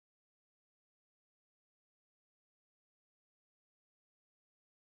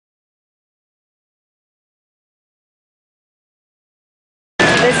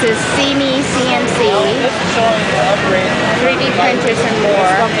This is Me CNC, This is showing the upgrade. 3D printers and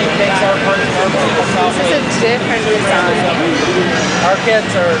more. This is a different design. Our kits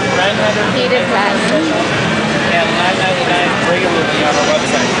are $900 Heated pattern. and $9.99 regularly on our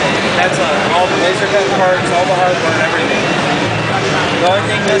website. That's all the laser cut parts, all the hardware, and everything. The only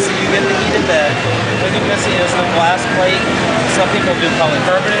thing missing, you get the heated bed. The only thing missing is the glass plate. Some people do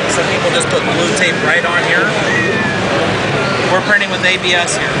polycarbonate. Some people just put blue tape right on here. We're printing with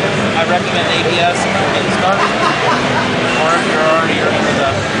ABS here. I recommend ABS if you're getting started, or if you're already into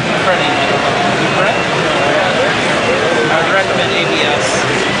the printing. You print? I would recommend ABS.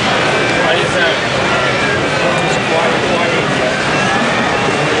 Why is that? Why ABS?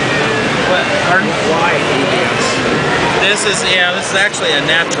 What? Pardon? Why ABS? This is actually a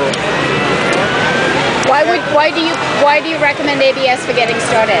natural. Why do you recommend ABS for getting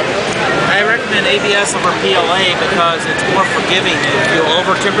started? I recommend ABS over PLA because it's more forgiving. If you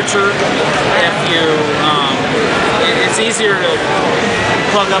over temperature, it's easier to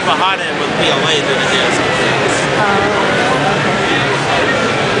plug up a hot end with PLA than it is.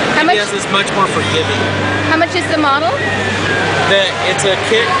 ABS is much more forgiving. How much is the model? It's a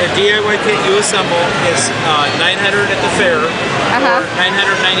kit, a DIY kit you assemble. It's $900 at the fair, or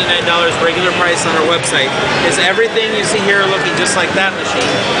 $999 regular price on our website. It's everything you see here looking just like that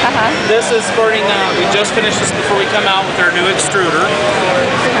machine. This is sporting, we just finished this before we come out with our new extruder.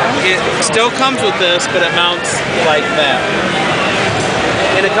 It still comes with this, but it mounts like that.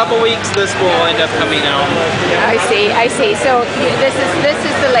 In a couple weeks, this will end up coming out. I see. So this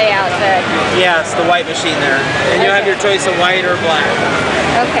is the layout then. Yeah, it's the white machine there, and you have your choice of white or black.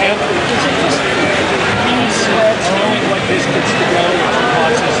 Okay.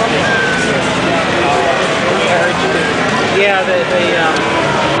 Yeah,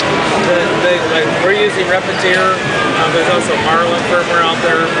 we're using Repetier. There's also Marlin firmware out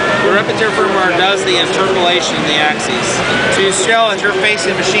there. The Repetier firmware does the interpolation of the axes. So you shell as you're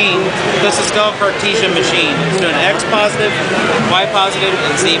facing the machine. This is still a Cartesian machine. It's doing X positive, Y positive,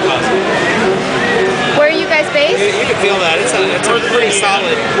 and Z positive. Where are you guys based? You can feel that. It's pretty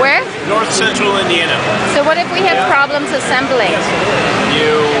solid. Where? North Central Indiana. So what if we have problems assembling?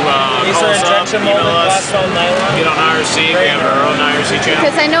 You These call are us up, injection email molded us, glass foam nylon. get on IRC, we have our own IRC channel.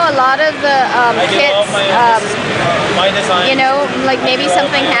 Because I know a lot of the I do all kits, my design. you know, like maybe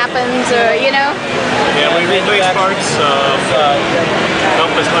something happens or, you know. Yeah, we replace parts,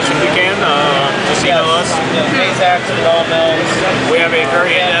 help as much as we can, just email us. Phase axle, all mills. We have a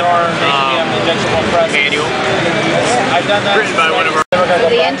very in-depth manual I've done that. written by one of our...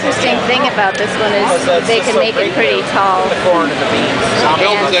 The interesting thing about this one is they can make it pretty tall. The corn and the beans. The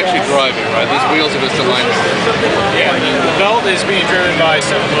belt is actually driving, right? These wheels are just aligned. Yeah, the belt is being driven by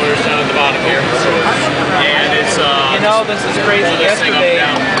 7 motors down at the bottom here. And it's... You know, this is crazy. Yesterday,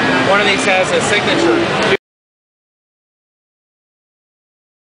 one of these has a signature.